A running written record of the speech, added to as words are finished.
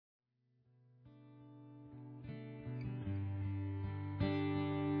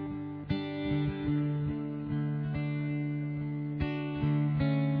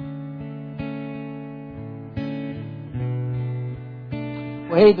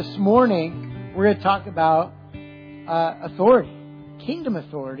Well, hey, this morning we're going to talk about authority, kingdom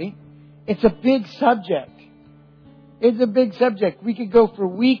authority. It's a big subject. It's a big subject. We could go for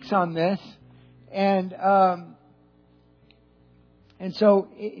weeks on this. And so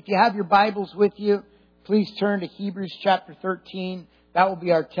if you have your Bibles with you, please turn to Hebrews chapter 13. That will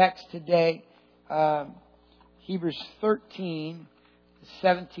be our text today. Hebrews 13,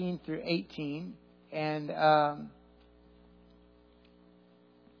 17 through 18. And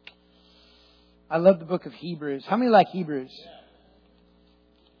I love the book of Hebrews. How many like Hebrews?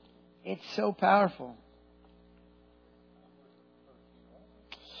 It's so powerful.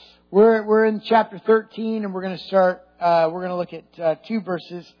 We're in chapter 13, and we're going to start. We're going to look at two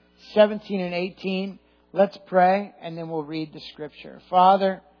verses, 17 and 18. Let's pray, and then we'll read the scripture.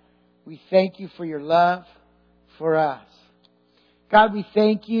 Father, we thank you for your love for us. God, we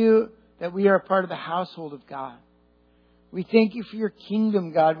thank you that we are a part of the household of God. We thank you for your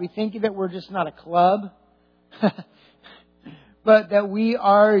kingdom, God. We thank you that we're just not a club, but that we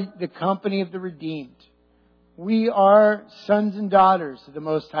are the company of the redeemed. We are sons and daughters of the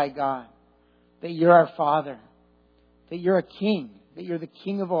Most High God. That you're our Father. That you're a King. That you're the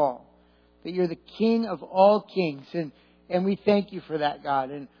King of all. That you're the King of all kings. And we thank you for that,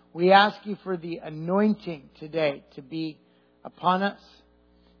 God. And we ask you for the anointing today to be upon us.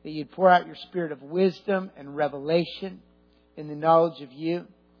 That you'd pour out your spirit of wisdom and revelation in the knowledge of you.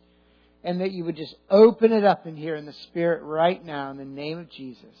 And that you would just open it up in here in the Spirit right now in the name of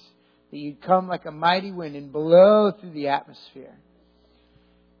Jesus. That you'd come like a mighty wind and blow through the atmosphere.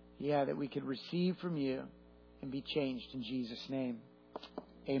 Yeah, that we could receive from you and be changed in Jesus' name.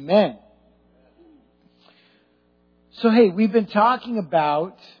 Amen. So hey, we've been talking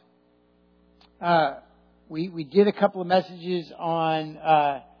about, we did a couple of messages on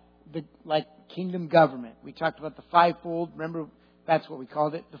the kingdom government. We talked about the fivefold. Remember, that's what we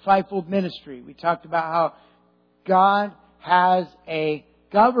called it, the fivefold ministry. We talked about how God has a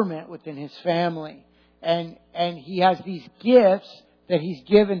government within His family, and He has these gifts that He's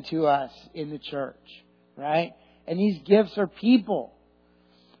given to us in the church, right? And these gifts are people,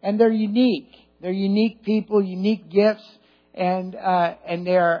 and they're unique. They're unique people, unique gifts, and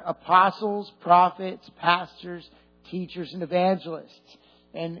they're apostles, prophets, pastors, teachers, and evangelists.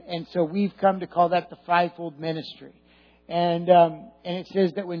 And so we've come to call that the fivefold ministry. And it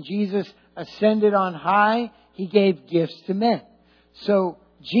says that when Jesus ascended on high, He gave gifts to men. So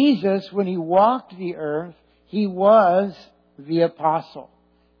Jesus, when He walked the earth, He was the apostle.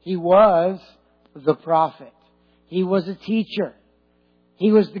 He was the prophet. He was a teacher.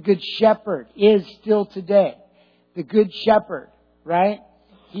 He was the good shepherd, is still today. The good shepherd, right?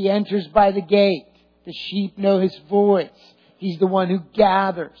 He enters by the gate. The sheep know His voice. He's the one who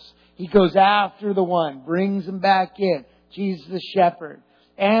gathers. He goes after the one, brings them back in. Jesus the shepherd.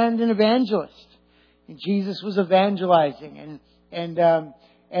 And an evangelist. And Jesus was evangelizing.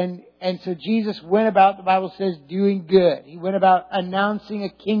 And so Jesus went about, the Bible says, doing good. He went about announcing a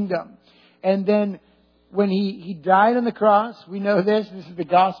kingdom. And then when He died on the cross, we know this is the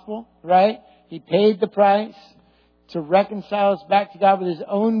gospel, right? He paid the price to reconcile us back to God with His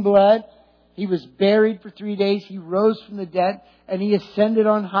own blood. He was buried for 3 days. He rose from the dead and He ascended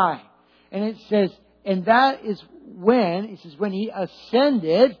on high. And it says, and that is when, it says, when He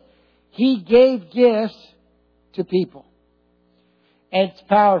ascended, He gave gifts to people. And it's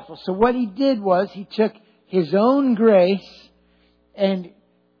powerful. So what He did was He took His own grace and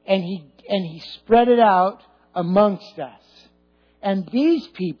He spread it out amongst us. And these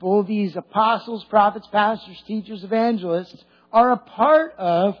people, these apostles, prophets, pastors, teachers, evangelists, are a part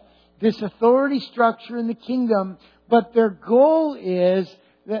of this authority structure in the kingdom, but their goal is,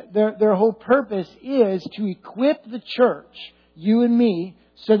 that their whole purpose is to equip the church, you and me,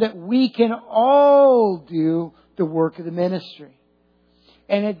 so that we can all do the work of the ministry.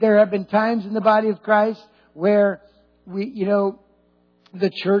 And there have been times in the body of Christ where the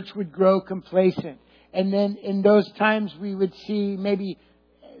church would grow complacent. And then in those times we would see maybe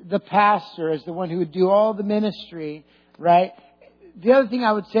the pastor as the one who would do all the ministry, right? The other thing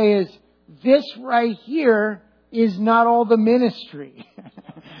I would say is this right here is not all the ministry.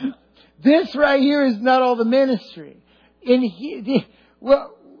 This right here is not all the ministry. The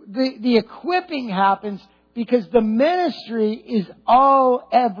equipping happens because the ministry is all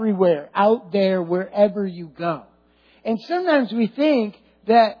everywhere, out there, wherever you go. And sometimes we think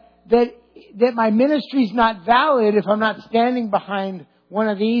that my ministry is not valid if I'm not standing behind one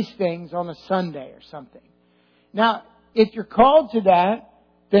of these things on a Sunday or something. Now, if you're called to that,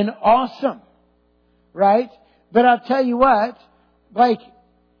 then awesome, right? But I'll tell you what,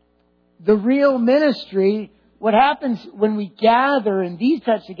 the real ministry what happens when we gather in these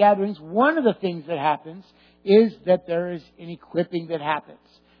types of gatherings, one of the things that happens is that there is an equipping that happens.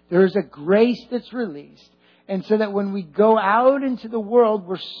 There is a grace that's released. And so that when we go out into the world,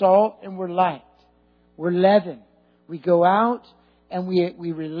 we're salt and we're light. We're leaven. We go out and we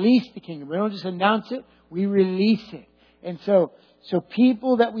release the kingdom. We don't just announce it, we release it. And so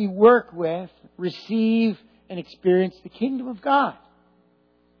people that we work with receive and experience the kingdom of God.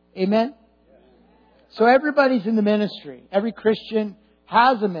 Amen? So everybody's in the ministry. Every Christian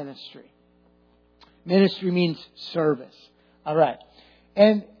has a ministry. Ministry means service. All right.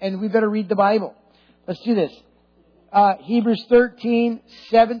 And we better read the Bible. Let's do this. Hebrews 13,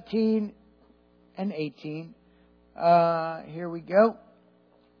 17, and 18. Here we go.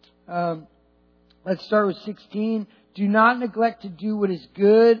 Let's start with 16. Do not neglect to do what is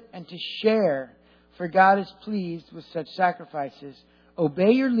good and to share, for God is pleased with such sacrifices.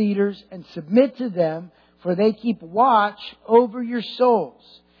 Obey your leaders and submit to them, for they keep watch over your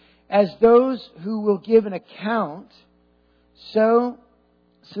souls, as those who will give an account, so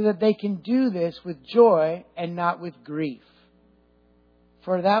that they can do this with joy and not with grief.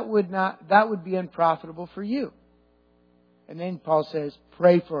 For that would be unprofitable for you. And then Paul says,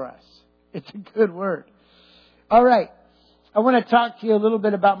 pray for us. It's a good word. All right. I want to talk to you a little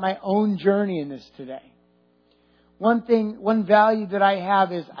bit about my own journey in this today. One value that I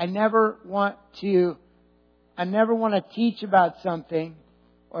have is I never want to teach about something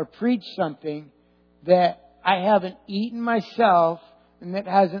or preach something that I haven't eaten myself and that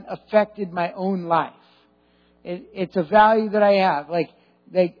hasn't affected my own life. It's a value that I have.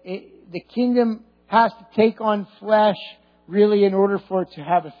 The kingdom has to take on flesh really in order for it to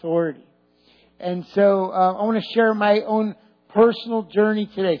have authority. And so I want to share my own personal journey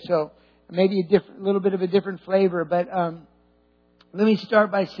today. So maybe a little bit of a different flavor. But let me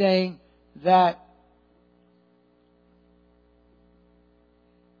start by saying that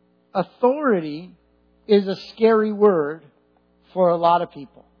authority is a scary word for a lot of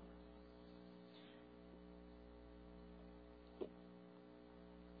people.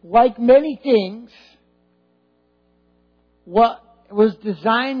 Like many things, what was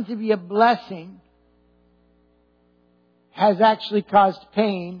designed to be a blessing has actually caused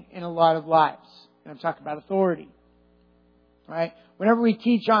pain in a lot of lives. And I'm talking about authority. Right? Whenever we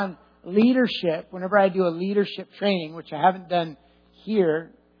teach on leadership, whenever I do a leadership training, which I haven't done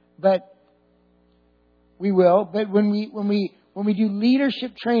here, but we will. But when we do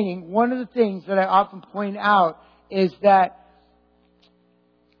leadership training, one of the things that I often point out is that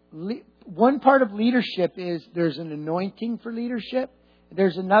one part of leadership is there's an anointing for leadership.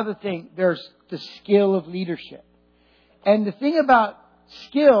 There's another thing, there's the skill of leadership. And the thing about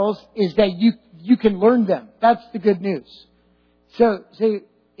skills is that you can learn them. That's the good news. So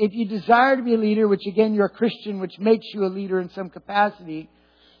if you desire to be a leader, which again you're a Christian, which makes you a leader in some capacity,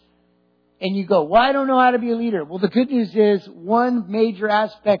 and you go, well, I don't know how to be a leader. Well, the good news is one major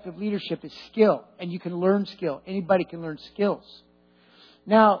aspect of leadership is skill. And you can learn skill. Anybody can learn skills.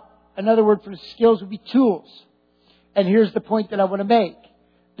 Now, another word for skills would be tools. And here's the point that I want to make.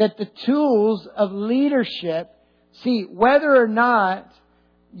 That the tools of leadership, see, whether or not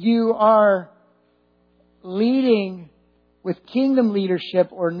you are leading with kingdom leadership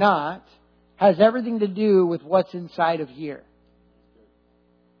or not, has everything to do with what's inside of here.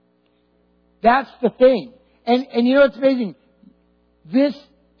 That's the thing. And you know what's amazing?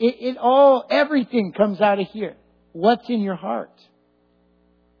 Everything comes out of here. What's in your heart?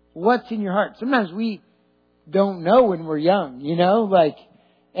 What's in your heart? Sometimes we don't know when we're young,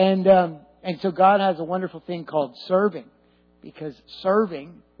 and so God has a wonderful thing called serving, because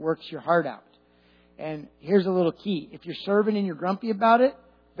serving works your heart out. And here's a little key. If you're serving and you're grumpy about it,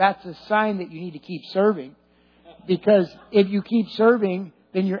 that's a sign that you need to keep serving, because if you keep serving,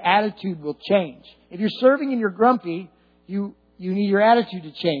 then your attitude will change. If you're serving and you're grumpy, you need your attitude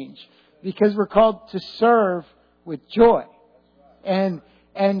to change, because we're called to serve with joy.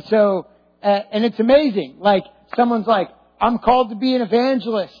 And so it's amazing. Like someone's like, I'm called to be an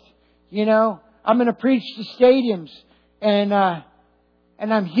evangelist. I'm going to preach to stadiums, and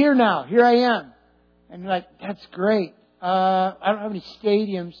I'm here now. Here I am. And you're like, that's great. I don't have any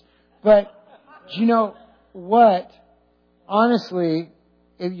stadiums, but do you know what? Honestly,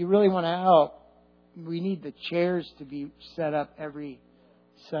 if you really want to help, we need the chairs to be set up every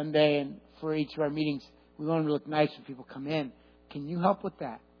Sunday, and for each of our meetings, we want them to look nice when people come in. Can you help with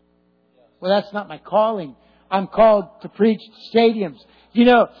that? Well, that's not my calling. I'm called to preach to stadiums. You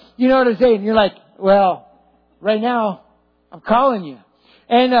know what I'm saying? You're like, well, right now, I'm calling you.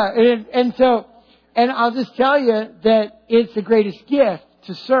 And I'll just tell you that it's the greatest gift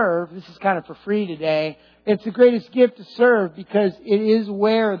to serve. This is kind of for free today. It's the greatest gift to serve because it is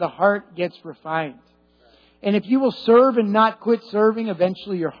where the heart gets refined. And if you will serve and not quit serving,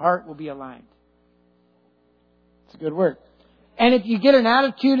 eventually your heart will be aligned. It's a good word. And if you get an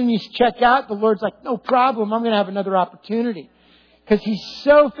attitude and you check out, the Lord's like, no problem, I'm going to have another opportunity. Because He's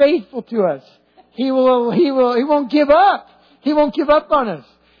so faithful to us. He won't give up. He won't give up on us.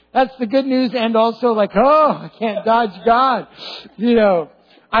 That's the good news. And also like, oh, I can't dodge God. You know,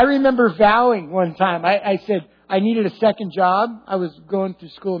 I remember vowing one time. I said I needed a second job. I was going through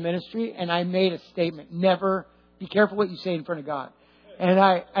school of ministry and I made a statement. Never, be careful what you say in front of God. And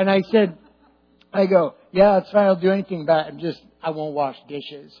I said, I go, yeah, that's fine. I'll do anything about it. I won't wash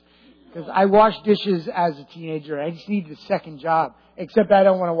dishes. Because I washed dishes as a teenager. I just needed a second job. Except I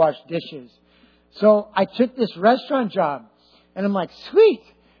don't want to wash dishes. So I took this restaurant job. And I'm like, sweet.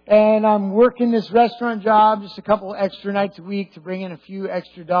 And I'm working this restaurant job just a couple extra nights a week to bring in a few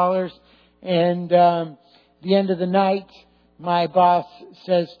extra dollars. And the end of the night, my boss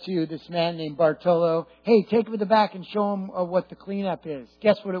says to this man named Bartolo, hey, take him to the back and show him what the cleanup is.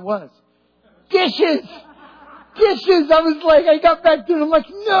 Guess what it was? Dishes! Dishes! I got back to it. I'm like,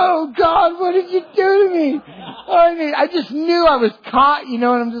 no, God, what did you do to me? I mean, I just knew I was caught, and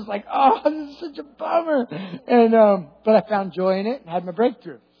I'm just like, oh, this is such a bummer. And, but I found joy in it and had my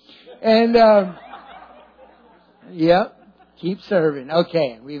breakthrough. And, yep, keep serving.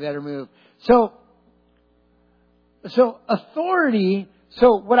 Okay, we better move. So authority,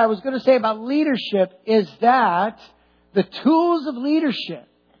 so what I was going to say about leadership is that the tools of leadership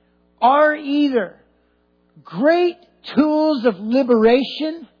are either great tools of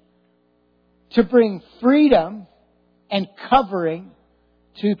liberation to bring freedom and covering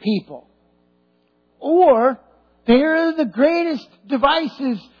to people. Or they're the greatest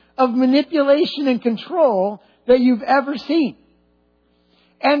devices of manipulation and control that you've ever seen.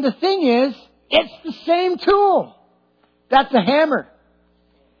 And the thing is, it's the same tool. That's a hammer.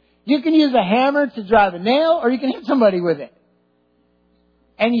 You can use a hammer to drive a nail or you can hit somebody with it.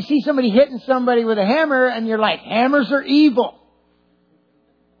 And you see somebody hitting somebody with a hammer and you're like, hammers are evil.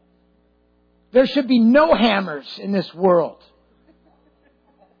 There should be no hammers in this world.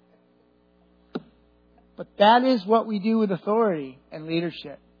 But that is what we do with authority and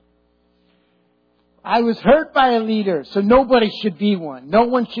leadership. I was hurt by a leader, so nobody should be one. No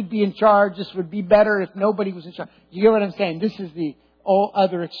one should be in charge. This would be better if nobody was in charge. You get what I'm saying? This is the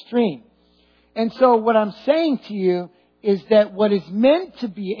other extreme. And so what I'm saying to you is that what is meant to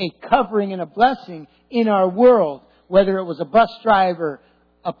be a covering and a blessing in our world, whether it was a bus driver,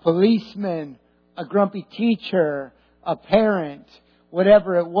 a policeman, a grumpy teacher, a parent,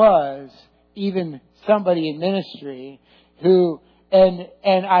 whatever it was, even somebody in ministry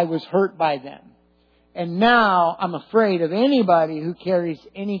and I was hurt by them. And now I'm afraid of anybody who carries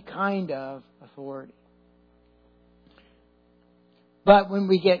any kind of authority. But when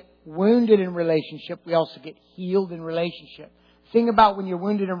we get wounded in relationship, we also get healed in relationship. The thing about when you're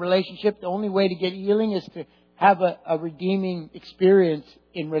wounded in relationship, the only way to get healing is to have a redeeming experience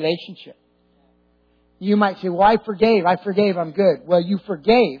in relationship. You might say, well, I forgave, I'm good. Well, you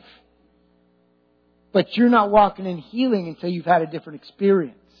forgave. But you're not walking in healing until you've had a different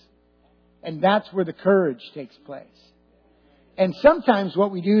experience. And that's where the courage takes place. And sometimes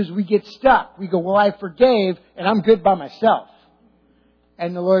what we do is we get stuck. We go, well, I forgave and I'm good by myself.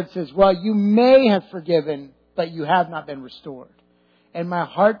 And the Lord says, well, you may have forgiven, but you have not been restored. And my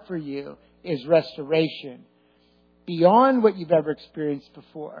heart for you is restoration beyond what you've ever experienced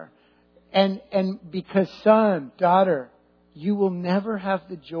before. And because son, daughter, you will never have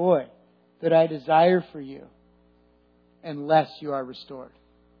the joy that I desire for you unless you are restored.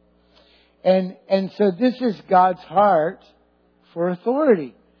 And so this is God's heart for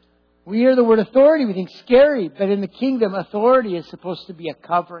authority. We hear the word authority, we think scary, but in the kingdom, authority is supposed to be a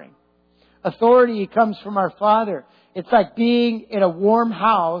covering. Authority comes from our Father. It's like being in a warm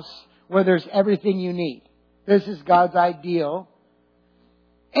house where there's everything you need. This is God's ideal.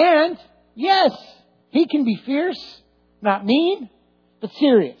 And, yes, He can be fierce, not mean, but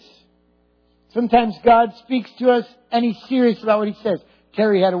serious. Sometimes God speaks to us and He's serious about what He says.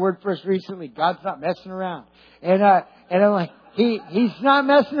 Terry had a word for us recently. God's not messing around. And I'm like, He's not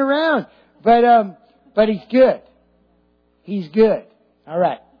messing around. But He's good. He's good. All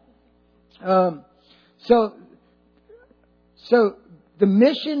right. So the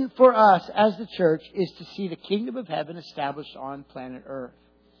mission for us as the church is to see the kingdom of heaven established on planet Earth.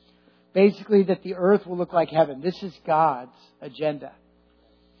 Basically, that the earth will look like heaven. This is God's agenda.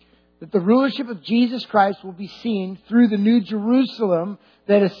 That the rulership of Jesus Christ will be seen through the New Jerusalem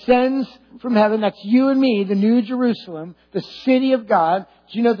that ascends from heaven. That's you and me, the New Jerusalem, the city of God.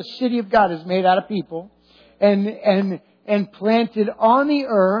 Do you know the city of God is made out of people? and planted on the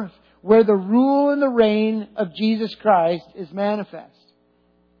earth where the rule and the reign of Jesus Christ is manifest.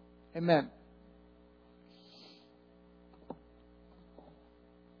 Amen.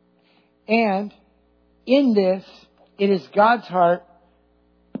 And in this, it is God's heart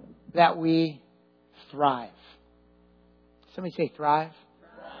that we thrive. Somebody say thrive.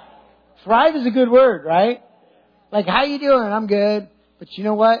 Thrive is a good word, right? Like, how you doing? I'm good. But you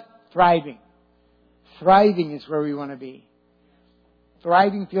know what? Thriving. Thriving is where we want to be.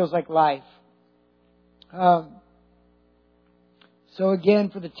 Thriving feels like life. So again,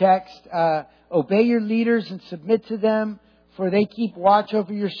 for the text, obey your leaders and submit to them, for they keep watch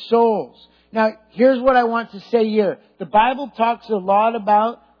over your souls. Now, here's what I want to say here. The Bible talks a lot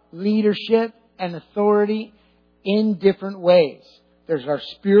about leadership and authority in different ways. There's our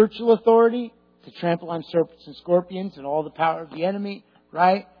spiritual authority to trample on serpents and scorpions and all the power of the enemy,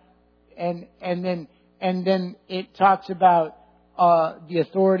 right? And then it talks about the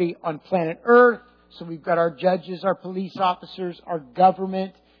authority on planet Earth. So we've got our judges, our police officers, our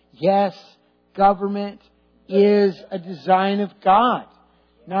government. Yes, government is a design of God.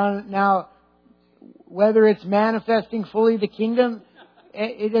 Now, whether it's manifesting fully the kingdom,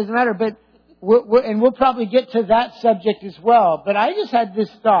 it doesn't matter. But we'll probably get to that subject as well. But I just had this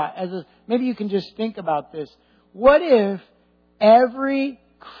thought. Maybe you can just think about this. What if every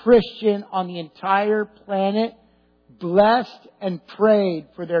Christian on the entire planet blessed and prayed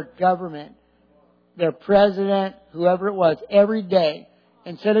for their government, their president, whoever it was, every day,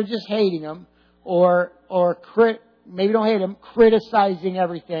 instead of just hating them or maybe don't hate them, criticizing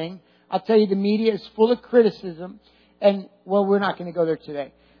everything? I'll tell you, the media is full of criticism, and well, we're not going to go there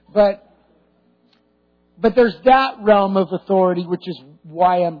today, but there's that realm of authority, which is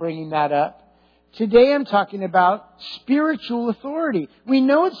why I'm bringing that up. Today I'm talking about spiritual authority. We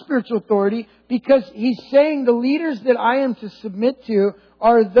know it's spiritual authority because he's saying the leaders that I am to submit to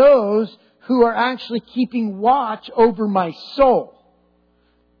are those who are actually keeping watch over my soul.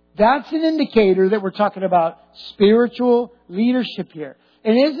 That's an indicator that we're talking about spiritual leadership here.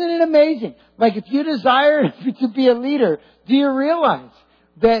 And isn't it amazing? Like, if you desire to be a leader, do you realize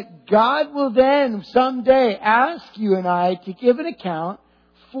that God will then someday ask you and I to give an account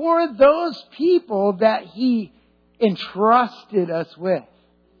for those people that He entrusted us with?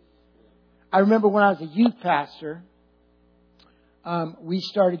 I remember when I was a youth pastor, we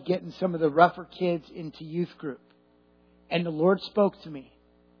started getting some of the rougher kids into youth group. And the Lord spoke to me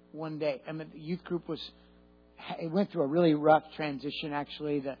one day. I mean, the youth group it went through a really rough transition,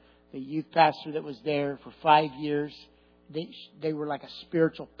 actually. The youth pastor that was there for 5 years, they were like a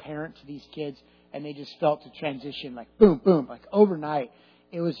spiritual parent to these kids, and they just felt the transition like boom, boom, like overnight.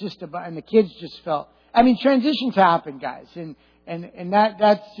 It was just and the kids just felt, transitions happen, guys, and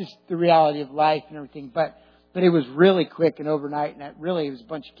that's just the reality of life and everything, but it was really quick and overnight, and it was a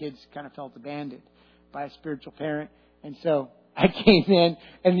bunch of kids kind of felt abandoned by a spiritual parent. And so I came in,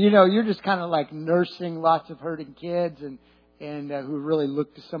 and you're just kind of like nursing lots of hurting kids and who really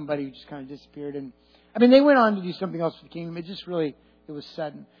looked to somebody who just kind of disappeared. And they went on to do something else for the kingdom. It was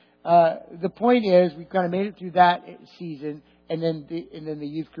sudden. The point is, we kind of made it through that season, and then the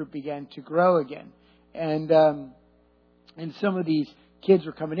youth group began to grow again. And some of these kids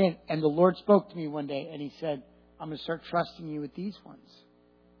were coming in, and the Lord spoke to me one day, and He said, "I'm going to start trusting you with these ones,"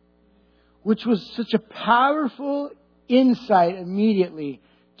 which was such a powerful insight immediately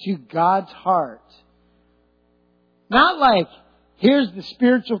to God's heart. Not like, here's the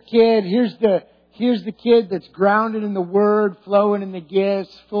spiritual kid, here's the kid that's grounded in the Word, flowing in the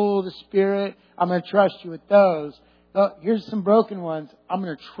gifts, full of the Spirit. I'm going to trust you with those. Here's some broken ones. I'm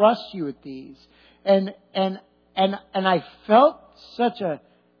going to trust you with these. And I felt such a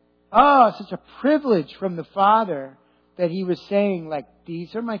privilege from the Father that He was saying, like,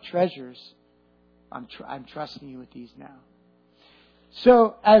 these are my treasures. I'm trusting you with these now.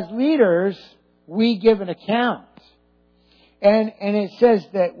 So as leaders, we give an account. And it says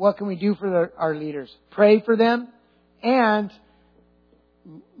that what can we do for our leaders? Pray for them and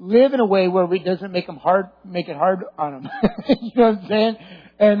live in a way where it doesn't make it hard on them. You know what I'm saying?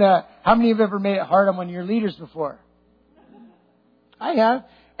 And how many have ever made it hard on one of your leaders before? I have.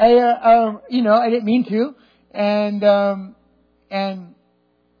 I didn't mean to. And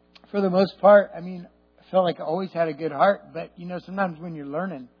for the most part, I felt like I always had a good heart. But, sometimes when you're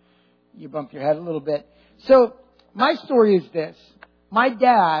learning, you bump your head a little bit. So my story is this. My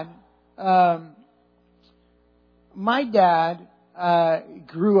dad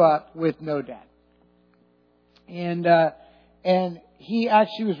grew up with no dad. And he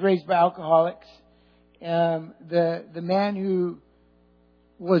actually was raised by alcoholics. The man who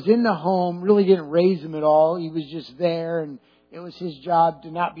was in the home, really didn't raise him at all. He was just there, and it was his job to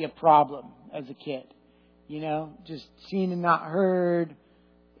not be a problem as a kid. Just seen and not heard.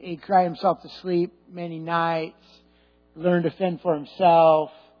 He'd cry himself to sleep many nights, learned to fend for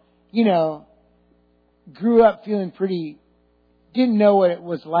himself, grew up feeling didn't know what it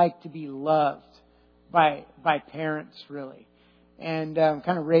was like to be loved by parents, really. And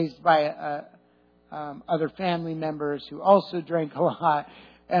kind of raised by other family members who also drank a lot.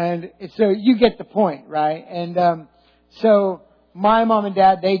 And so you get the point, right? And so my mom and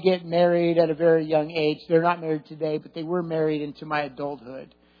dad, they get married at a very young age. They're not married today, but they were married into my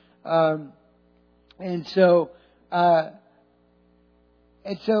adulthood. And so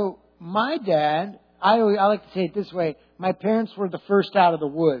my dad, I like to say it this way, my parents were the first out of the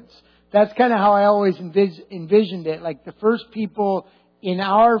woods. That's kind of how I always envisioned it. Like the first people in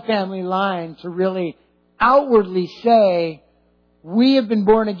our family line to really outwardly say, we have been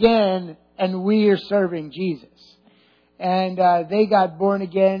born again and we are serving Jesus. And they got born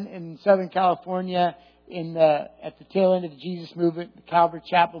again in Southern California at the tail end of the Jesus movement, the Calvary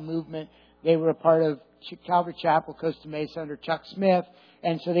Chapel movement. They were a part of Calvary Chapel, Costa Mesa under Chuck Smith.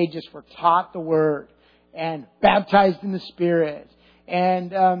 And so they just were taught the Word and baptized in the Spirit.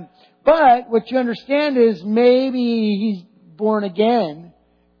 And but what you understand is maybe he's born again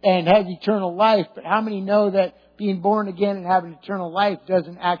and has eternal life. But how many know that being born again and having eternal life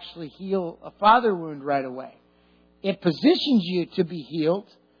doesn't actually heal a father wound right away? It positions you to be healed,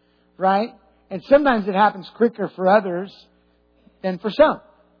 right? And sometimes it happens quicker for others than for some.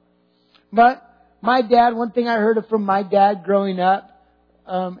 But my dad, one thing I heard from my dad growing up,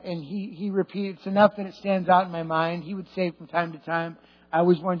 and he repeated, it's enough that it stands out in my mind. He would say from time to time, I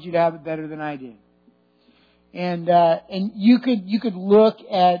always wanted you to have it better than I did. And you could look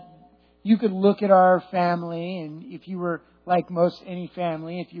at our family, and if you were like any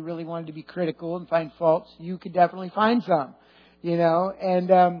family, if you really wanted to be critical and find faults, you could definitely find some,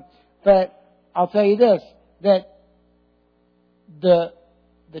 and but I'll tell you this, that the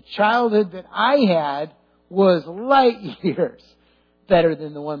childhood that I had was light years better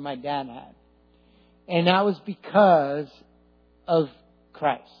than the one my dad had. And that was because of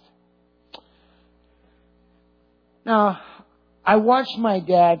Christ. Now, I watched my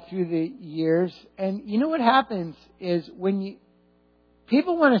dad through the years, and you know what happens is when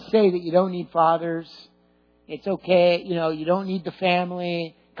people want to say that you don't need fathers, it's okay, you don't need the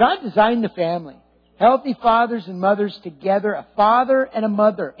family. God designed the family. Healthy fathers and mothers together, a father and a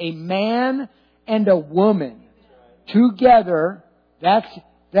mother, a man and a woman together.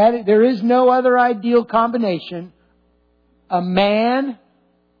 There is no other ideal combination. A man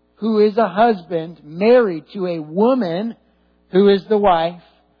who is a husband married to a woman who is the wife,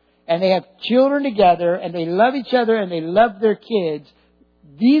 and they have children together, and they love each other, and they love their kids.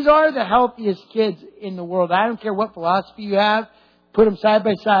 These are the healthiest kids in the world. I don't care what philosophy you have. Put them side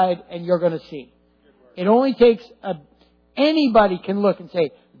by side, and you're going to see. It only takes anybody can look and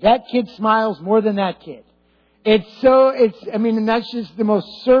say, that kid smiles more than that kid. And that's just the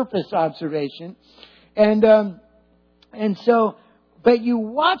most surface observation. But you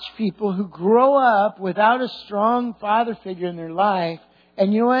watch people who grow up without a strong father figure in their life,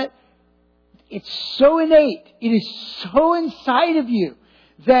 and you know what? It's so innate. It is so inside of you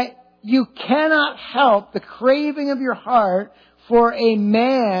that you cannot help the craving of your heart for a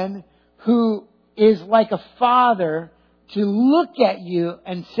man who is like a father to look at you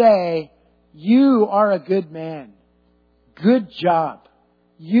and say, you are a good man. Good job.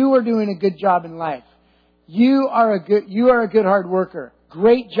 You are doing a good job in life. You are a good hard worker.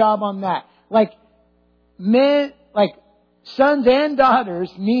 Great job on that. Like sons and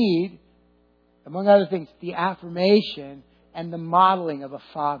daughters need, among other things, the affirmation and the modeling of a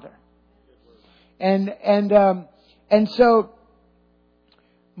father. And so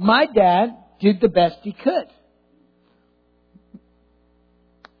my dad did the best he could.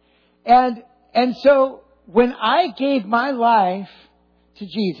 And so when I gave my life to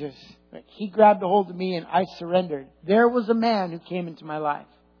Jesus, He grabbed a hold of me and I surrendered. There was a man who came into my life.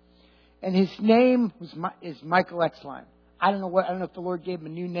 And his name is Michael Exline. I don't know if the Lord gave him a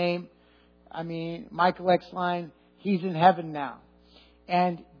new name. Michael Exline, he's in heaven now.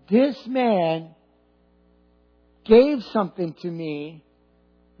 And this man gave something to me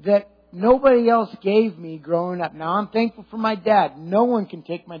that nobody else gave me growing up. Now, I'm thankful for my dad. No one can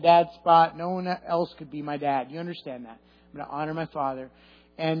take my dad's spot. No one else could be my dad. You understand that? I'm going to honor my father.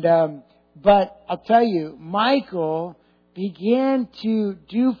 But I'll tell you, Michael began to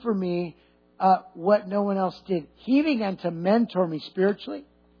do for me what no one else did. He began to mentor me spiritually.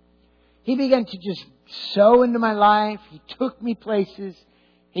 He began to just sow into my life. He took me places.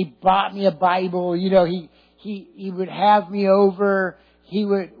 He bought me a Bible. He would have me over.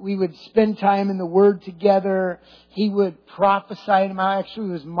 We would spend time in the Word together. He would prophesy to me. Actually,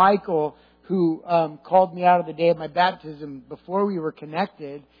 it was Michael who called me out of the day of my baptism before we were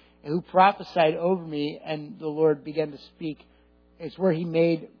connected, and who prophesied over me, and the Lord began to speak. It's where He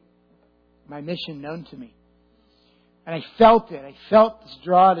made my mission known to me. And I felt it. I felt this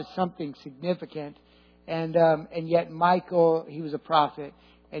draw to something significant. And yet Michael, he was a prophet,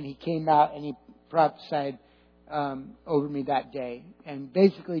 and he came out and he prophesied over me that day, and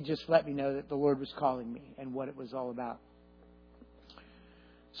basically just let me know that the Lord was calling me and what it was all about.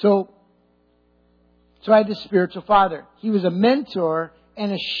 So I had this spiritual father. He was a mentor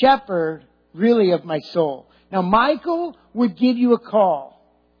and a shepherd, really, of my soul. Now, Michael would give you a call.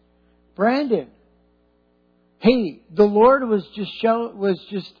 Brandon, hey, the Lord was just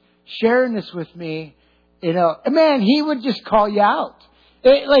sharing this with me. Man, He would just call you out.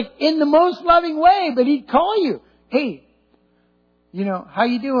 Like in the most loving way, but He'd call you. Hey, how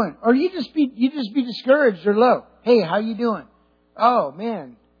you doing? Or you just be discouraged or low. Hey, how you doing? Oh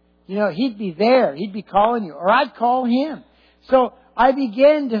man, He'd be there. He'd be calling you, or I'd call Him. So I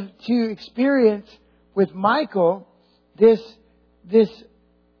began to experience with Michael this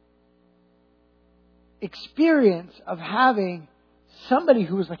experience of having somebody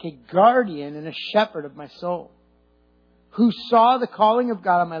who was like a guardian and a shepherd of my soul, who saw the calling of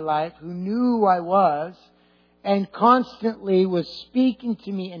God on my life, who knew who I was, and constantly was speaking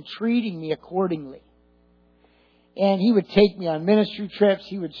to me and treating me accordingly. And he would take me on ministry trips.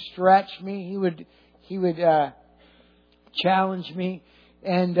 He would stretch me. He would challenge me.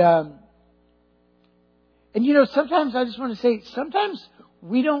 And sometimes I just want to say, sometimes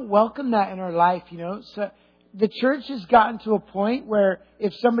we don't welcome that in our life, So the church has gotten to a point where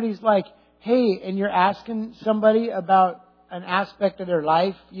if somebody's like, hey, and you're asking somebody about an aspect of their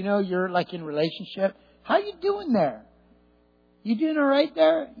life, you're like in relationship. How you doing there? You doing all right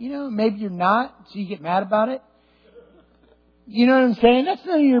there? Maybe you're not, so you get mad about it. You know what I'm saying? That's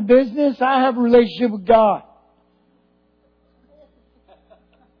none of your business. I have a relationship with God.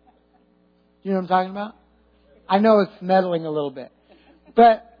 You know what I'm talking about? I know it's meddling a little bit.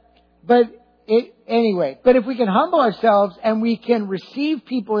 But if we can humble ourselves and we can receive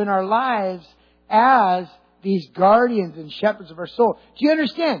people in our lives as these guardians and shepherds of our soul. Do you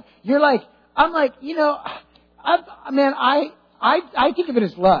understand? I'm like, I think of it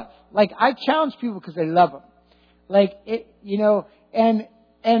as love. Like, I challenge people because I love them. Like,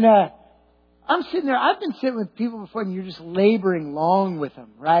 I'm sitting there, I've been sitting with people before, and you're just laboring long with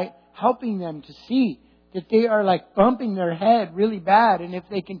them, right? Helping them to see that they are like bumping their head really bad, and if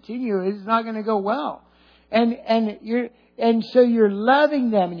they continue, it's not going to go well. And so you're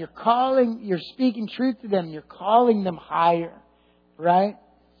loving them, and you're speaking truth to them, and you're calling them higher, right?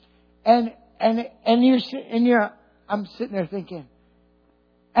 I'm sitting there thinking,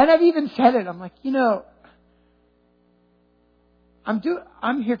 and I've even said it. I'm like, I'm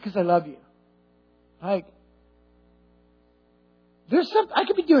here because I love you. Like, I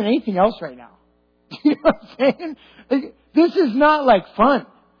could be doing anything else right now. You know what I'm saying? Like, this is not like fun.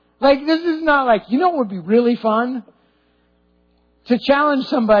 Like, this is not like, what would be really fun? To challenge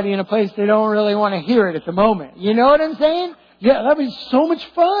somebody in a place they don't really want to hear it at the moment. You know what I'm saying? Yeah, that would be so much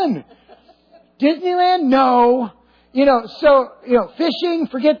fun. Disneyland? No. Fishing,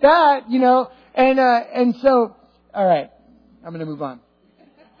 forget that, and so, all right, I'm going to move on.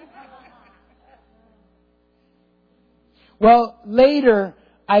 Well, later,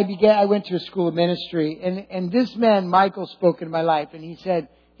 I went to a school of ministry, and this man, Michael, spoke into my life, and he said,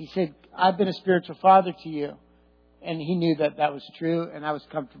 I've been a spiritual father to you. And he knew that was true, and I was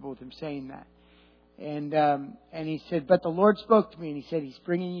comfortable with him saying that. And he said, but the Lord spoke to me, and He said, He's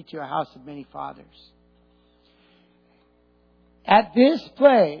bringing you to a house of many fathers. At this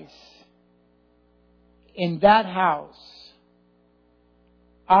place, in that house,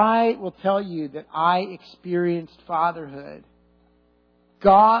 I will tell you that I experienced fatherhood,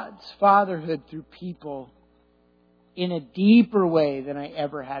 God's fatherhood through people, in a deeper way than I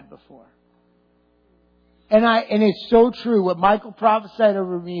ever had before. And it's so true. What Michael prophesied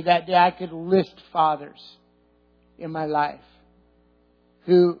over me that day, I could list fathers in my life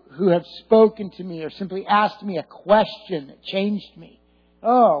who have spoken to me or simply asked me a question that changed me.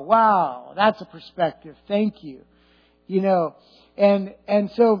 Oh, wow, that's a perspective. Thank you. And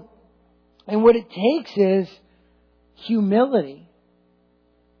what it takes is humility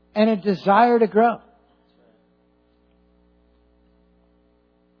and a desire to grow.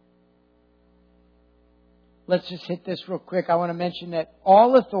 Let's just hit this real quick. I want to mention that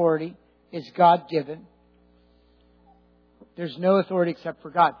all authority is God-given. There's no authority except for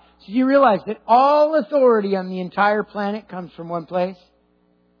God. So you realize that all authority on the entire planet comes from one place?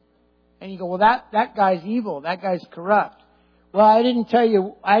 And you go, well, that guy's evil. That guy's corrupt. Well, I didn't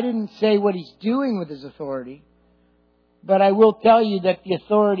say what he's doing with his authority. But I will tell you that the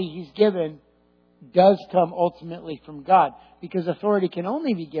authority he's given does come ultimately from God. Because authority can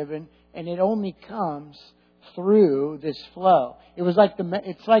only be given, and it only comes through this flow. It's like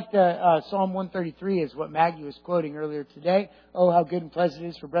the Psalm 133 is what Maggie was quoting earlier today. Oh, how good and pleasant it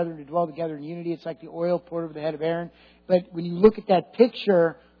is for brethren to dwell together in unity. It's like the oil poured over the head of Aaron. But when you look at that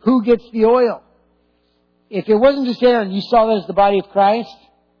picture, who gets the oil? If it wasn't just Aaron, you saw that as the body of Christ.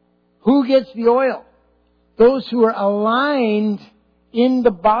 Who gets the oil? Those who are aligned in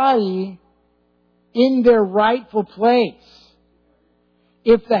the body in their rightful place.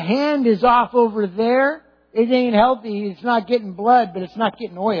 If the hand is off over there, it ain't healthy. It's not getting blood, but it's not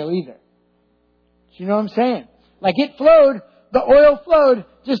getting oil either. You know what I'm saying? Like it flowed, the oil flowed,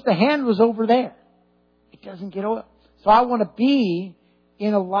 just the hand was over there. It doesn't get oil. So I want to be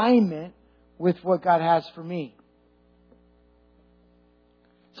in alignment with what God has for me.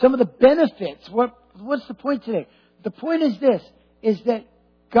 Some of the benefits. What's the point today? The point is this, is that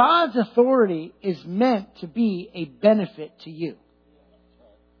God's authority is meant to be a benefit to you.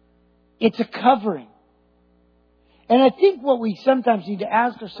 It's a covering. And I think what we sometimes need to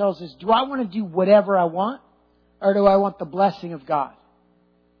ask ourselves is, do I want to do whatever I want? Or do I want the blessing of God?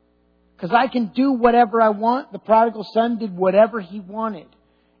 Because I can do whatever I want. The prodigal son did whatever he wanted.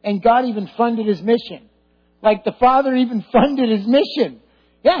 And God even funded his mission. Like the Father even funded his mission.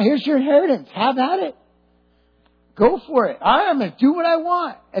 Yeah, here's your inheritance. Have at it. Go for it. I'm going to do what I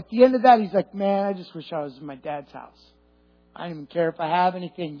want. At the end of that, he's like, man, I just wish I was in my dad's house. I don't even care if I have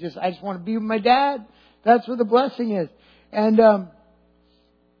anything. I just want to be with my dad. That's where the blessing is. And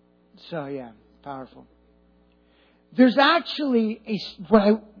so, yeah, powerful. There's actually what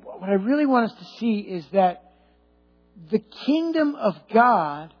I really want us to see is that the kingdom of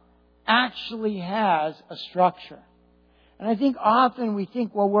God actually has a structure. And I think often we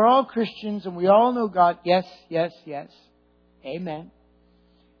think, well, we're all Christians and we all know God. Yes, yes, yes. Amen.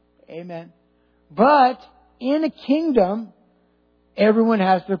 Amen. But in a kingdom, everyone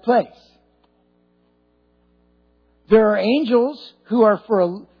has their place. There are angels who are for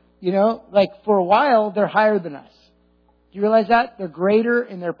a while, they're higher than us. Do you realize that? They're greater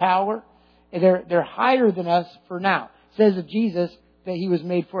in their power. They're higher than us for now. It says of Jesus that he was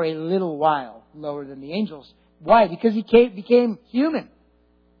made for a little while lower than the angels. Why? Because he became human.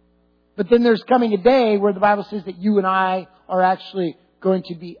 But then there's coming a day where the Bible says that you and I are actually going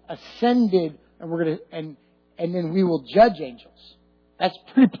to be ascended, and then we will judge angels. That's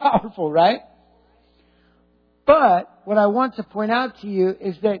pretty powerful, right? But what I want to point out to you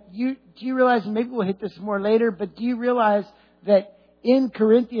is that do you realize, and maybe we'll hit this more later, but do you realize that in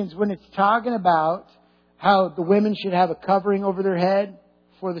Corinthians, when it's talking about how the women should have a covering over their head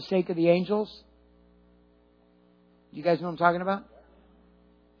for the sake of the angels? You guys know what I'm talking about?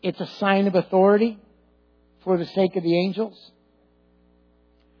 It's a sign of authority for the sake of the angels.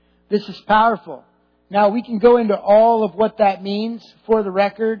 This is powerful. Now, we can go into all of what that means. For the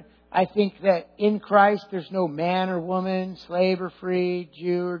record, I think that in Christ, there's no man or woman, slave or free,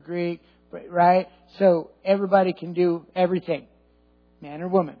 Jew or Greek, right? So everybody can do everything, man or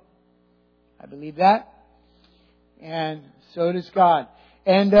woman. I believe that. And so does God.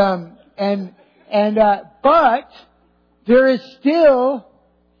 But there is still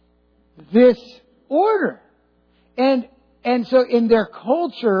this order. And so in their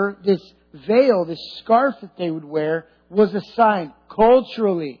culture, this veil, this scarf that they would wear was a sign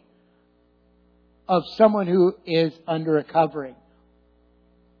culturally of someone who is under a covering,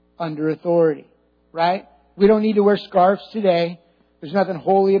 under authority, right? We don't need to wear scarves today. There's nothing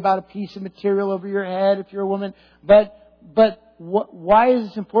holy about a piece of material over your head if you're a woman. But why is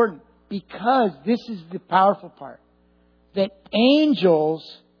this important? Because this is the powerful part. That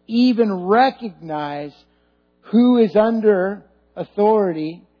angels even recognize who is under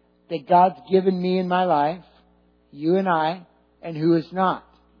authority that God's given me in my life, you and I, and who is not.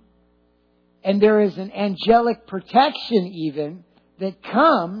 And there is an angelic protection even that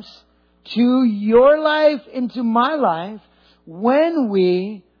comes to your life and to my life when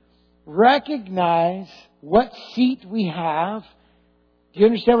we recognize what seat we have. Do you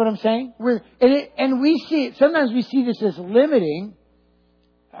understand what I'm saying? And we see it. Sometimes we see this as limiting.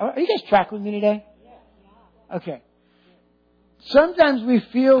 Are you guys tracking with me today? Okay. Sometimes we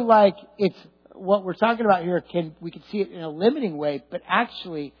feel like it's what we're talking about here. We can see it in a limiting way, but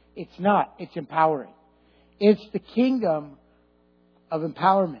actually it's not. It's empowering. It's the kingdom of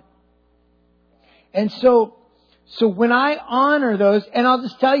empowerment. And so So when I honor those, and I'll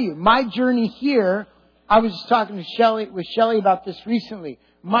just tell you, my journey here, I was just talking to with Shelley about this recently.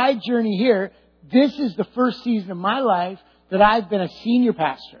 My journey here, this is the first season of my life that I've been a senior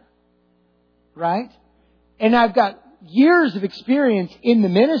pastor. Right? And I've got years of experience in the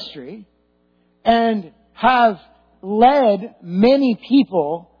ministry and have led many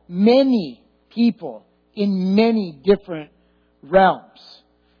people in many different realms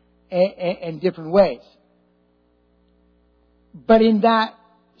and different ways. But in that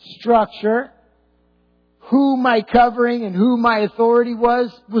structure, who my covering and who my authority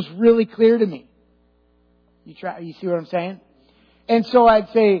was really clear to me. You see what I'm saying? And so I'd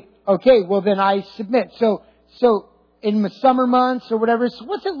say, okay, well then I submit. So in the summer months or whatever, so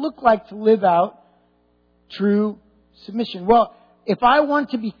what's it look like to live out true submission? Well, if I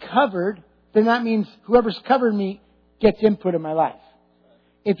want to be covered, then that means whoever's covering me gets input in my life.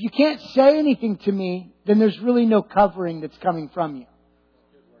 If you can't say anything to me, then there's really no covering that's coming from you.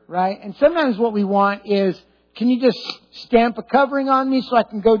 Right? And sometimes what we want is, can you just stamp a covering on me so I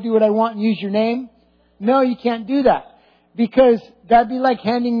can go do what I want and use your name? No, you can't do that. Because that'd be like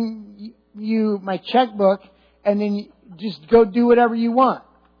handing you my checkbook and then you just go do whatever you want.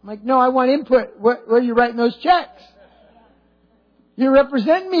 I'm like, no, I want input. Where are you writing those checks? You're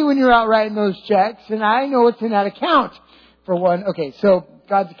representing me when you're out writing those checks, and I know what's in that account. For one, okay, so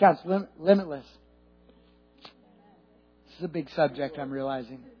God's account's limitless. This is a big subject, I'm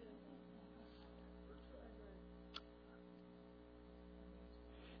realizing.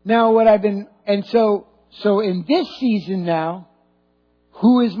 Now, so in this season now,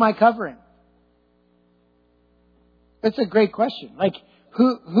 who is my covering? That's a great question. Like,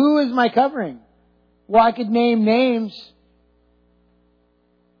 who is my covering? Well, I could name names.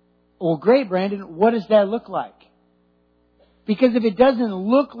 Well, great, Brandon. What does that look like? Because if it doesn't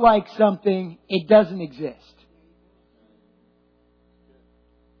look like something, it doesn't exist.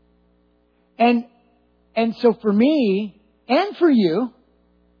 And so for me and for you,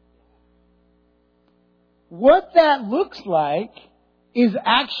 what that looks like is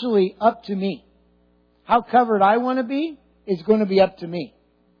actually up to me. How covered I want to be is going to be up to me.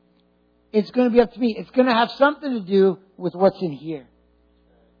 It's going to be up to me. It's going to have something to do with what's in here.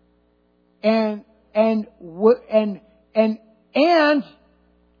 And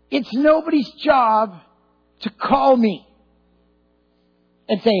it's nobody's job to call me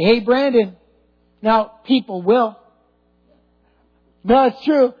and say, hey, Brandon. Now, people will. No, it's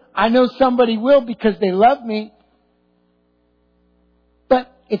true. I know somebody will because they love me.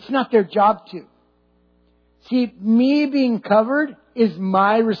 But it's not their job to. See, me being covered is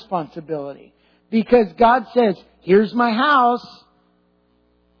my responsibility. Because God says, here's my house.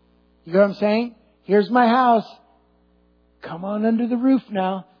 You know what I'm saying? Here's my house. Come on under the roof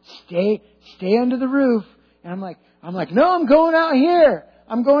now. Stay under the roof. And I'm like, no, I'm going out here.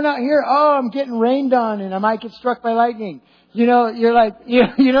 I'm going out here. Oh, I'm getting rained on and I might get struck by lightning. You know, you're like, you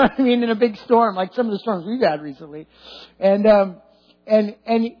know what I mean? In a big storm, like some of the storms we've had recently. And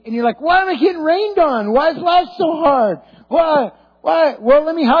you're like, why am I getting rained on? Why is life so hard? Why? Well,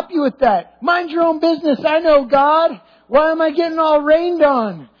 let me help you with that. Mind your own business. I know, God. Why am I getting all rained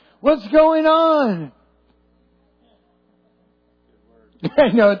on? What's going on? I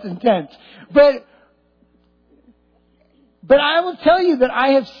know it's intense. But I will tell you that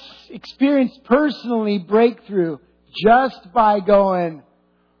I have experienced personally breakthrough just by going,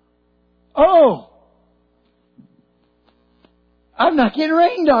 oh, I'm not getting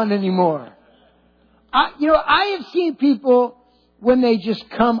rained on anymore. I have seen people when they just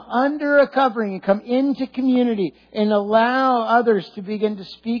come under a covering and come into community and allow others to begin to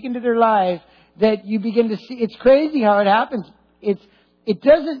speak into their life, that you begin to see. It's crazy how it happens. It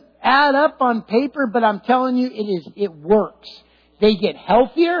doesn't add up on paper, but I'm telling you, it works. They get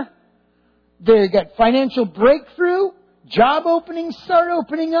healthier. They get financial breakthrough. Job openings start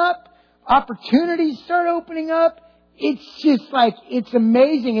opening up. Opportunities start opening up. It's just like, it's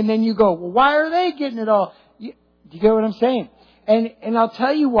amazing. And then you go, well, why are they getting it all? Do you get what I'm saying? And I'll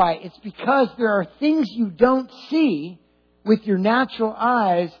tell you why. It's because there are things you don't see with your natural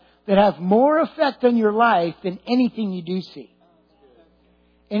eyes that have more effect on your life than anything you do see.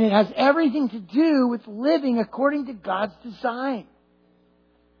 And it has everything to do with living according to God's design.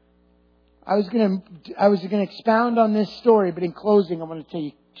 I was going to expound on this story, but in closing, I want to tell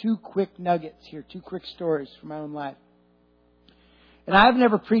you two quick nuggets here, two quick stories from my own life. And I've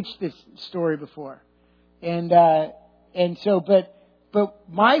never preached this story before, but one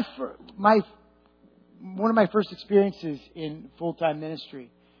of my first experiences in full-time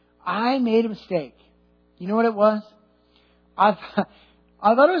ministry, I made a mistake. You know what it was? I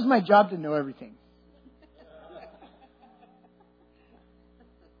thought it was my job to know everything.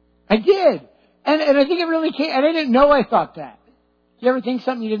 I did. And I think it really came, and I didn't know I thought that. You ever think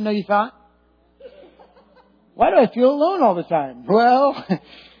something you didn't know you thought? Why do I feel alone all the time? Well,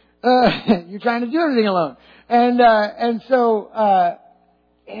 you're trying to do everything alone. And so I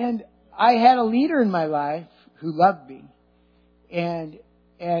had a leader in my life who loved me and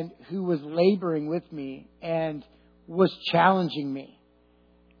who was laboring with me and was challenging me.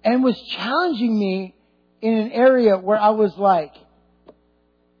 And was challenging me in an area where I was like,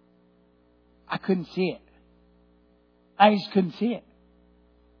 I couldn't see it. I just couldn't see it.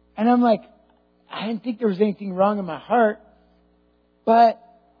 And I'm like, I didn't think there was anything wrong in my heart. But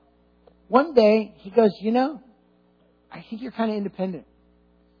one day he goes, I think you're kind of independent.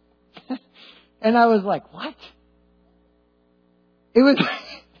 And I was like, what? It was,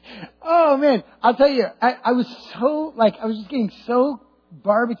 oh man, I'll tell you, I was just getting so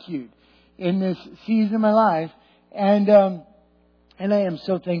barbecued in this season of my life. And I am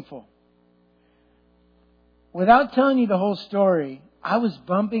so thankful. Without telling you the whole story, I was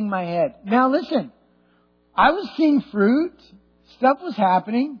bumping my head. Now listen, I was seeing fruit. Stuff was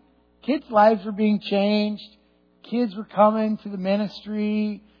happening. Kids' lives were being changed. Kids were coming to the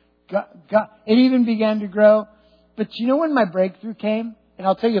ministry. It even began to grow. But you know when my breakthrough came? And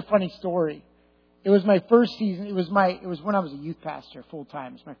I'll tell you a funny story. It was my first season. It was when I was a youth pastor full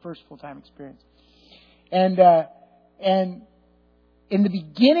time. It was my first full time experience. And in the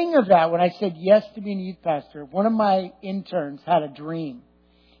beginning of that, when I said yes to being a youth pastor, one of my interns had a dream.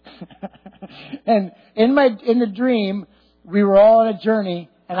 And in the dream, we were all on a journey,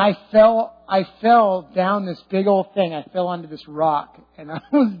 and I fell down this big old thing. I fell onto this rock, and I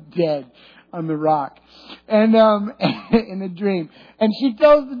was dead on the rock. And in the dream. And she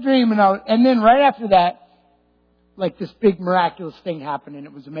tells the dream, and then right after that, like this big miraculous thing happened, and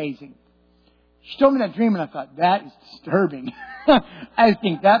it was amazing. She told me that dream, and I thought, that is disturbing. I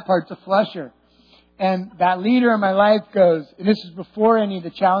think that part's a flusher. And that leader in my life goes, and this is before any of the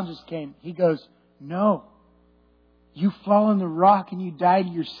challenges came, he goes, no, you fall on the rock and you die to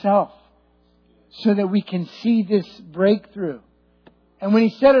yourself so that we can see this breakthrough. And when he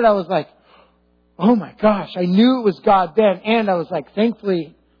said it, I was like, oh my gosh, I knew it was God then. And I was like,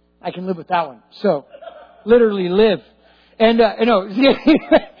 thankfully, I can live with that one. So, literally live. And,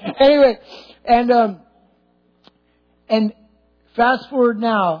 anyway, and fast forward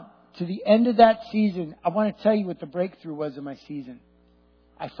now to the end of that season. I want to tell you what the breakthrough was in my season.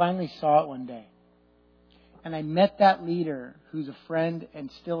 I finally saw it one day. And I met that leader who's a friend and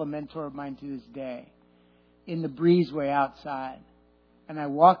still a mentor of mine to this day in the breezeway outside. And I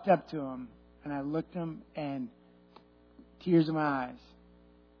walked up to him and I looked him and tears in my eyes.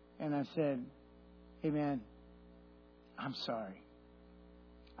 And I said, hey man, I'm sorry.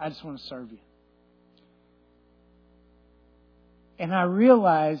 I just want to serve you. And I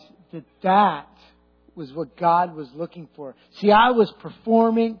realized that was what God was looking for. See, I was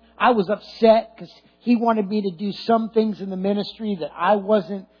performing. I was upset because He wanted me to do some things in the ministry that I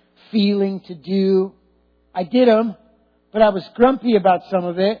wasn't feeling to do. I did them, but I was grumpy about some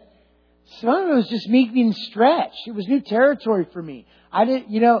of it. Some of it was just me being stretched. It was new territory for me. I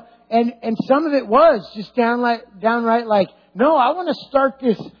didn't, and some of it was just downright like, no, I want to start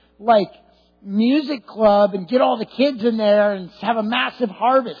this music club and get all the kids in there and have a massive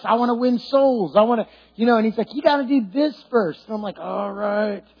harvest. I want to win souls. I want to, and he's like, you got to do this first. And I'm like, all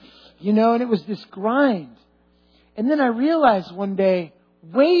right. And it was this grind. And then I realized one day,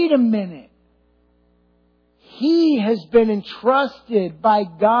 wait a minute. He has been entrusted by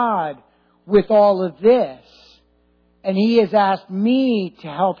God with all of this. And He has asked me to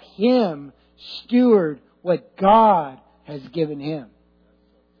help him steward what God has given him.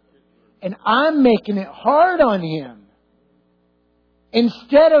 And I'm making it hard on him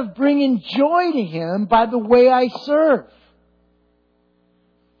instead of bringing joy to him by the way I serve.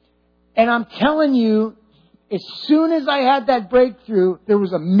 And I'm telling you, as soon as I had that breakthrough, there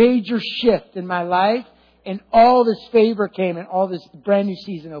was a major shift in my life and all this favor came and all this brand new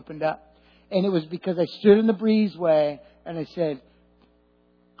season opened up. And it was because I stood in the breezeway and I said,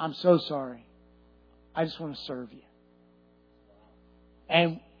 I'm so sorry. I just want to serve you.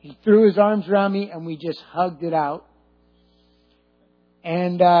 And He threw His arms around me and we just hugged it out.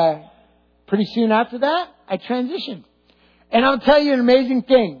 And pretty soon after that, I transitioned. And I'll tell you an amazing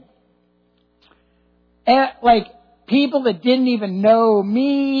thing. People that didn't even know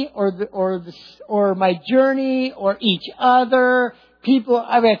me or my journey or each other.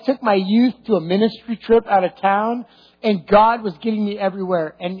 I took my youth to a ministry trip out of town and God was getting me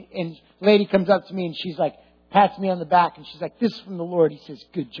everywhere. And lady comes up to me and she's like, pats me on the back and she's like, this is from the Lord. He says,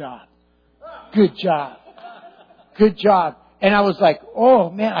 good job. Good job. Good job. And I was like,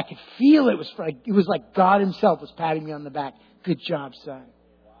 oh man, I could feel it. It was like God himself was patting me on the back. Good job, son.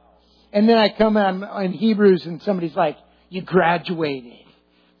 And then I come in Hebrews and somebody's like, you graduated.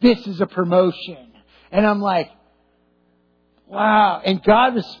 This is a promotion. And I'm like, wow. And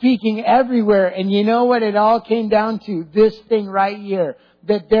God was speaking everywhere. And you know what it all came down to? This thing right here.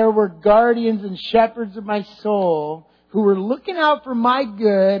 That there were guardians and shepherds of my soul who were looking out for my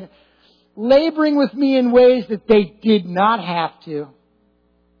good, laboring with me in ways that they did not have to.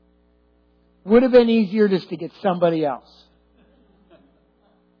 Would have been easier just to get somebody else.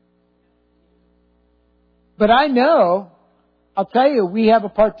 But I know, I'll tell you, we have a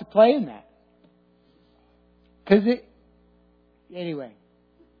part to play in that. Anyway.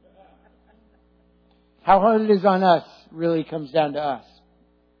 How hard it is on us really comes down to us.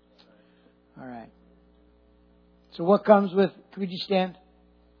 All right. So what comes with, could you stand?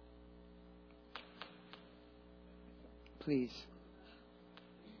 Please.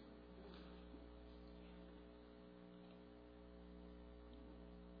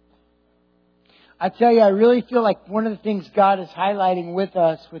 I tell you, I really feel like one of the things God is highlighting with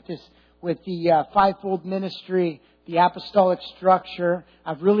us, with the fivefold ministry, the apostolic structure,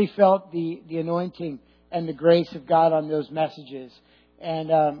 I've really felt the anointing and the grace of God on those messages.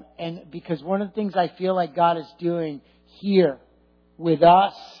 And because one of the things I feel like God is doing here with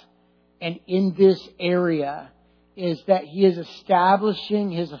us and in this area is that He is establishing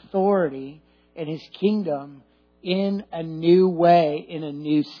His authority and His kingdom in a new way, in a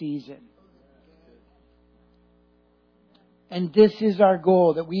new season. And this is our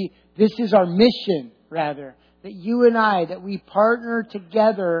goal, this is our mission, rather, that you and I, that we partner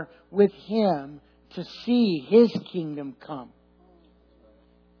together with Him to see His kingdom come.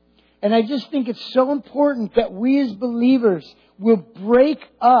 And I just think it's so important that we as believers will break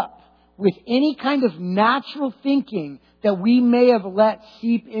up with any kind of natural thinking that we may have let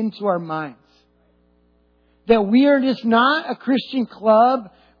seep into our minds. That we are just not a Christian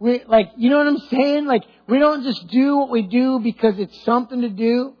club. You know what I'm saying? We don't just do what we do because it's something to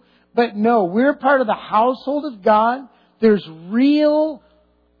do. But no, we're part of the household of God. There's real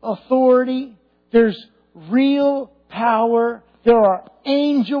authority. There's real power. There are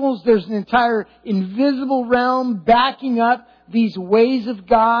angels. There's an entire invisible realm backing up these ways of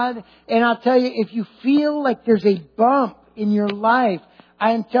God. And I'll tell you, if you feel like there's a bump in your life,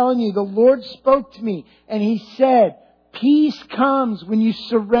 I am telling you, the Lord spoke to me and He said, peace comes when you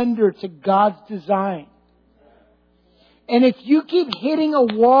surrender to God's design. And if you keep hitting a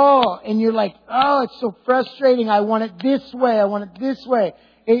wall and you're like, oh, it's so frustrating. I want it this way. I want it this way.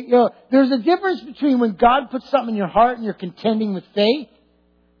 There's a difference between when God puts something in your heart and you're contending with faith.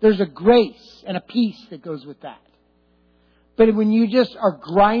 There's a grace and a peace that goes with that. But when you just are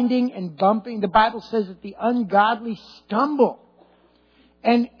grinding and bumping, the Bible says that the ungodly stumble.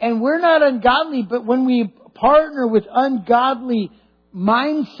 And we're not ungodly, but when we partner with ungodly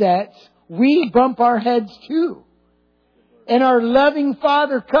mindsets, we bump our heads too. And our loving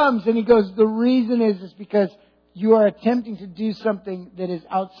Father comes and He goes, the reason is because you are attempting to do something that is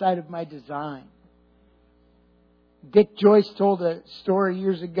outside of my design. Dick Joyce told a story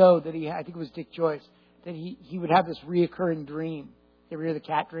years ago that I think it was Dick Joyce, that he would have this reoccurring dream. You ever hear the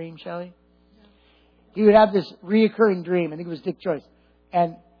cat dream, Shelley? He would have this reoccurring dream. I think it was Dick Joyce.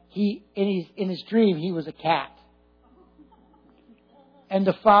 And in his dream, he was a cat. And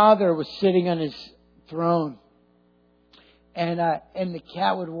the Father was sitting on His throne. And the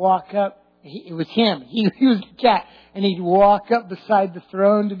cat would walk up. It was him. He was the cat. And he'd walk up beside the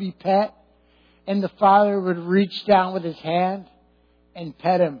throne to be pet. And the Father would reach down with His hand and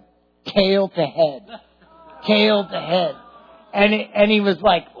pet him. Tail to head. Tail to head. And he was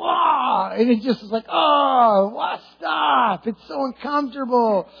like, "Whoa!" And it just was like, "Oh, stop. It's so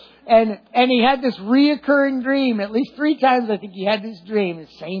uncomfortable." And he had this reoccurring dream. At least 3 times I think he had this dream. The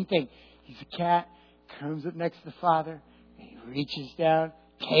same thing. He's a cat. Comes up next to the Father. And he reaches down.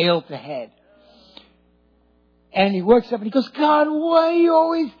 Tail to head. And he wakes up and he goes, "God, why are you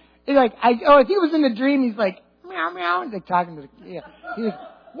always..." He's like, I think it was in the dream. He's like, meow, meow. He's like talking to the... Yeah. He's like,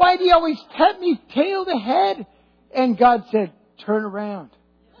 "Why do you always pet me tail to head?" And God said, "Turn around."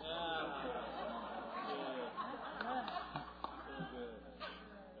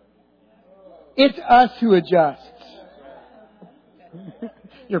 It's us who adjusts.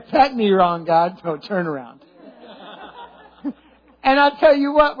 You're petting me wrong, God, so turn around. And I'll tell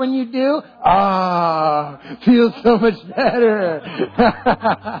you what, when you do, feels so much better.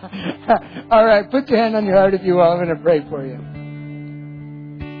 All right, put your hand on your heart if you will. I'm going to pray for you.